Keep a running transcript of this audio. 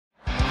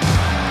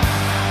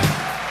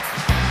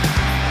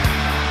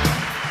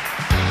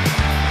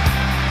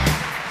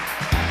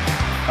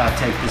I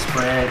take this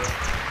bread,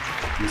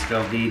 this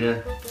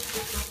Velveeta,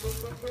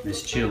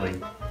 this chili,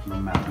 and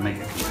I'm about to make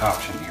a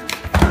concoction here.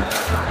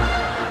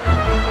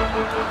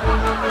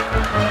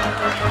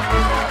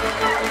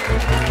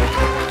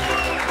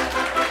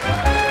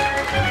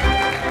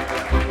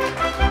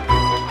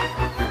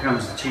 Here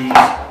comes the cheese.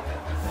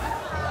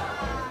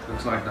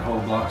 Looks like the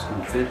whole block's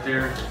gonna fit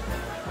there.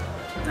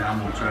 Now I'm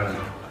gonna try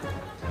to,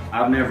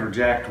 I've never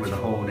jacked with a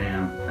whole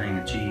damn thing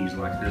of cheese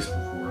like this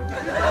before.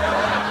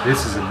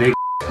 This is a big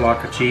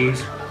block of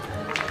cheese.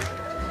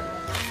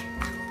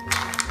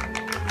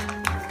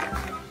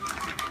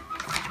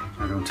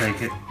 I'm gonna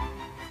take it,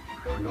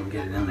 we're gonna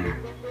get it in there.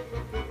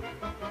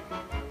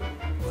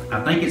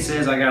 I think it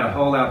says I gotta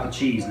hold out the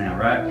cheese now,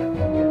 right?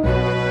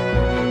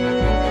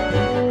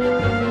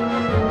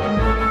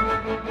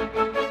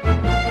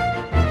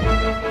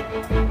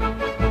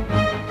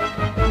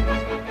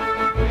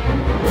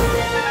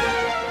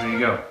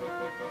 Go.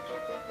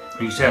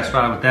 Are you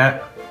satisfied with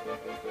that?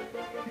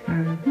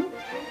 Mm-hmm.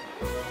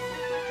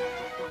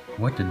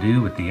 What to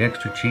do with the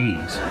extra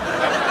cheese?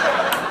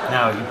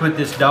 Now, you put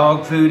this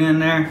dog food in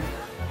there.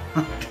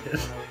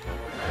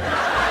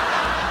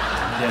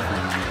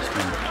 Definitely need to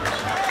spend it.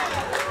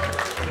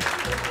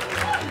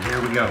 And here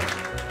we go.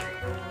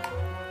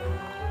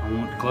 I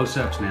want the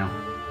close-ups now.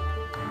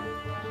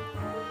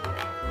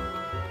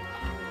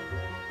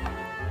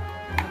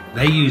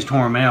 They used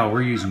Hormel,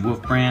 we're using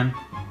Wolf brand.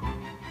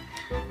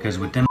 Because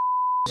with them,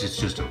 it's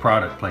just a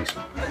product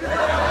placement.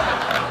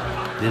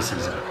 This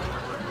is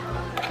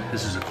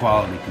a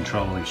quality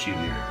control issue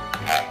here.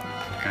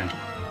 Okay.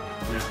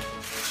 Yeah.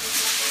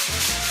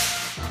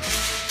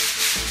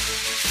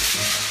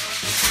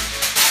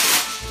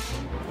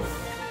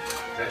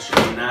 That should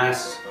be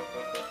nice.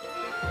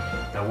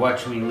 Now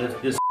watch me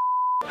lift this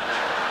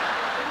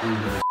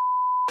into the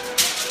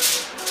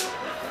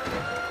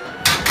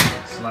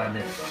slide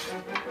that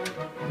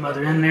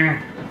mother in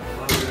there,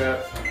 close it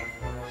up.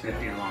 Set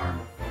the alarm.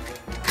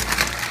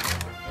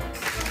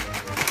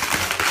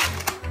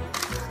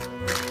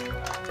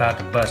 About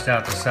to bust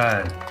out the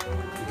side.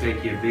 You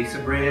take you a piece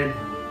of bread.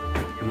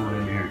 Come on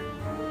in here.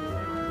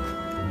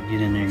 Get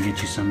in there and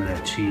get you some of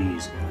that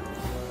cheese.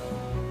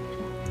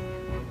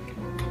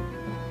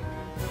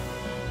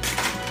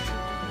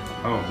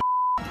 Oh,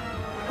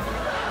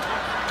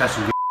 that's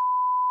some good.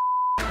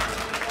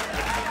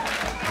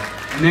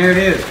 And there it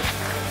is.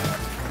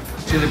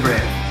 Chili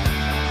bread.